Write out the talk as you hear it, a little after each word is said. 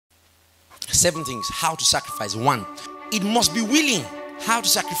7 things how to sacrifice. 1, it must be willing. How to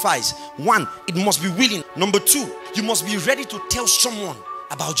sacrifice? 1, it must be willing. Number 2, you must be ready to tell someone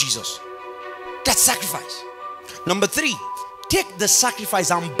about Jesus. That's sacrifice. Number 3, take the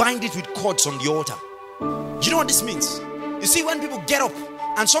sacrifice and bind it with cords on the altar. You know what this means? You see, when people get up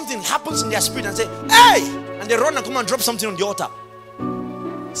and something happens in their spirit and say, hey, and they run and come and drop something on the altar.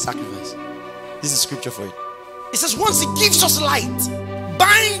 Sacrifice. This is scripture for it. It says once he gives us light,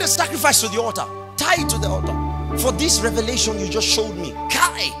 bind the sacrifice to the altar, tie it to the altar. For this revelation you just showed me,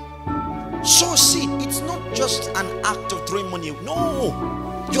 Kai, sow seed. It's not just an act of throwing money.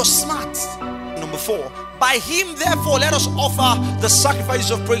 No, you're smart. Number 4, by him therefore let us offer the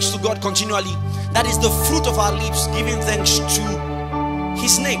sacrifices of praise to God continually. That is the fruit of our lips, giving thanks to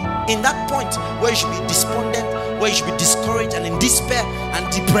his name. In that point where you should be despondent, where you should be discouraged and in despair and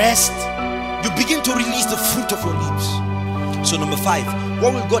depressed, you begin to release the fruit of your lips. So number 5,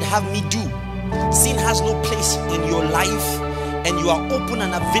 what will God have me do? Sin has no place in your life and you are open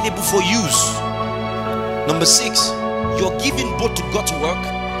and available for use. Number 6, you're giving both to God's work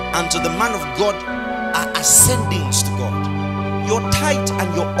and to the man of God are ascendings to God. Your tithe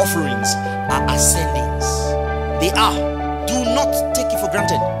and your offerings are ascendings. They are. Do not take it for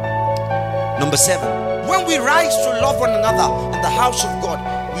granted. Number 7, when we rise to love one another in the house of God,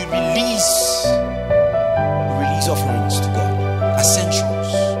 we release offerings.